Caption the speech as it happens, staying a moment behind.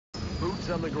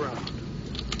Boots on the ground.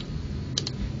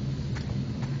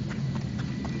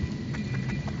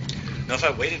 Now, if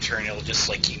I wait a turn, it'll just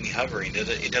like keep me hovering.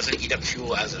 It doesn't eat up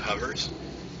fuel as it hovers.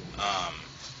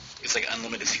 It's like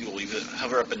unlimited fuel. You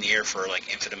hover up in the air for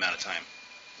like infinite amount of time.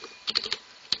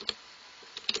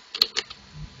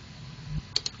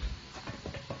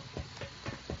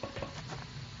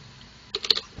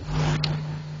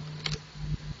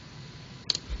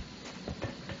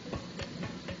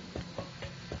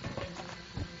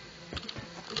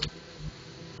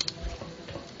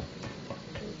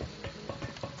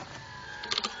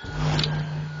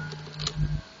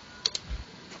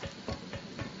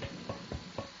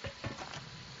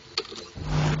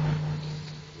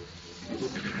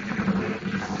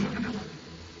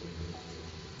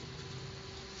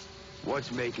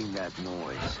 What's making that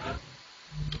noise?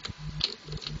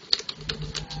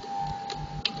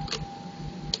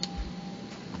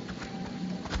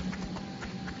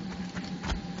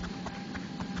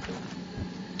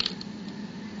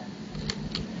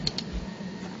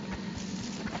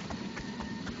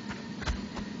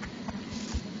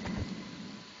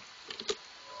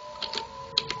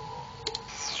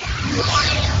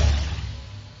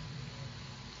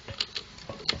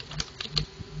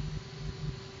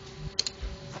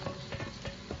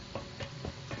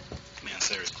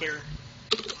 Center is clear.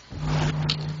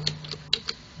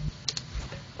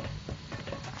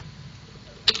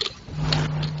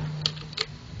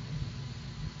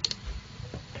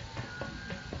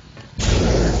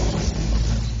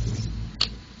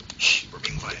 Shh, we're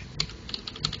being quiet.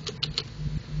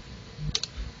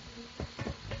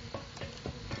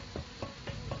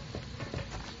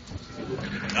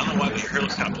 I don't know why, but your hair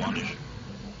looks kind of blondish.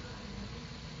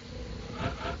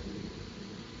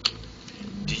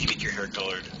 Did you get your hair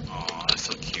colored? Aw, that's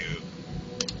so cute.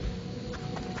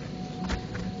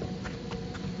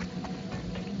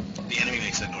 The enemy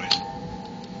makes that noise.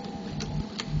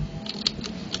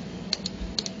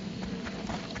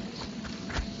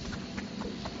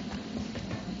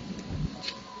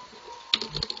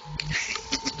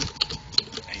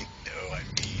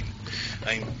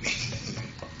 I mean.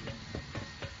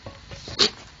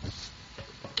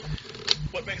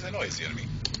 What makes that noise, the enemy?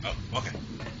 Oh, okay.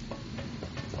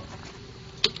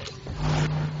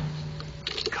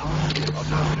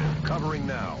 Affirmative. Covering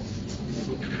now.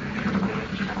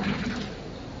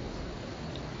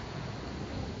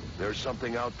 There's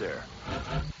something out there.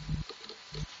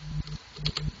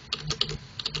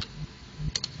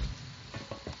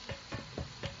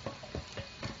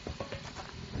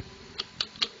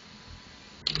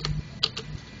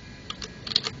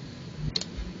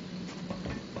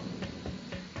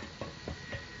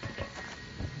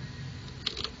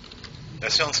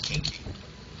 That sounds kinky.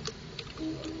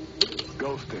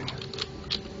 Ghosting.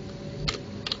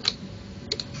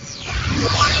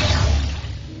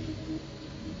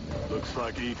 Looks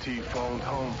like E.T. phoned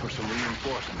home for some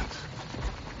reinforcements.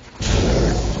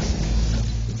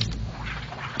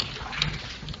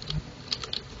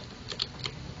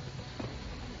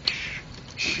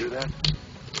 Hear that?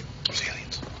 There's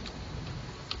aliens.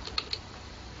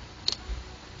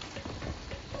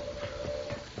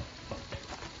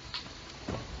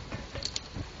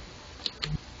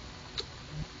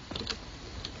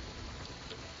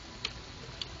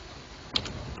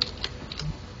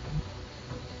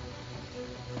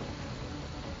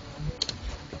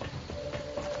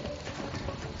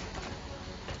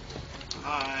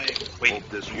 Hi. Wait, Hope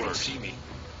this you don't works. see me.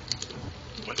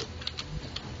 What?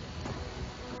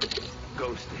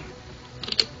 Ghosting.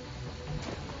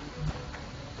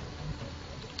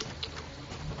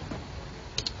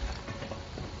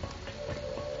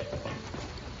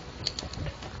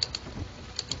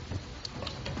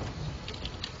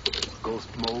 Ghost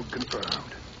mode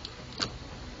confirmed.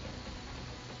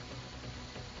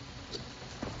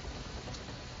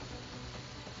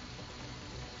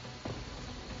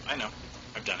 I know.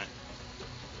 I've done it.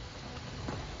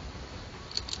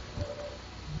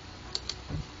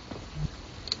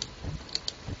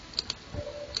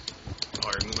 Oh,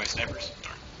 I removed my snipers?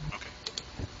 Darn. Okay.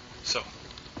 So,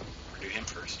 we're doing him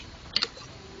first.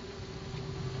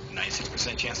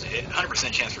 96% chance to hit.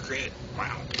 100% chance for crit.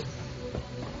 Wow.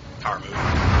 Power move.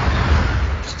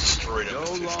 Just destroyed him. No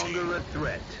with 15. longer a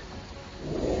threat.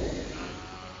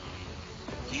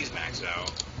 He's maxed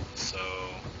out. So,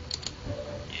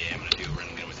 yeah, I'm going to do a run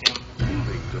again with him.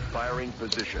 Moving to firing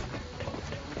position.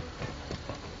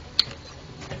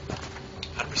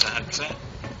 100%.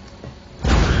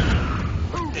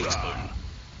 Big explosion.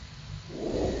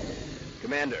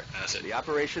 Commander, That's it. the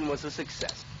operation was a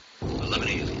success. 11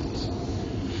 aliens.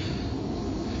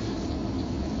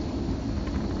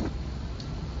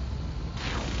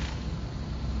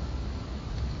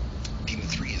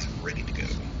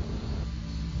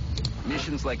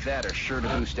 Missions like that are sure to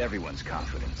boost everyone's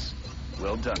confidence.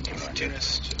 Well done, Commander.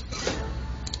 Opportunist.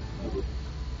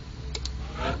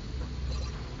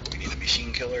 We need a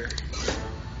machine killer.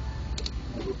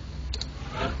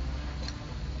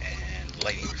 And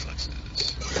lightning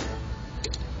reflexes.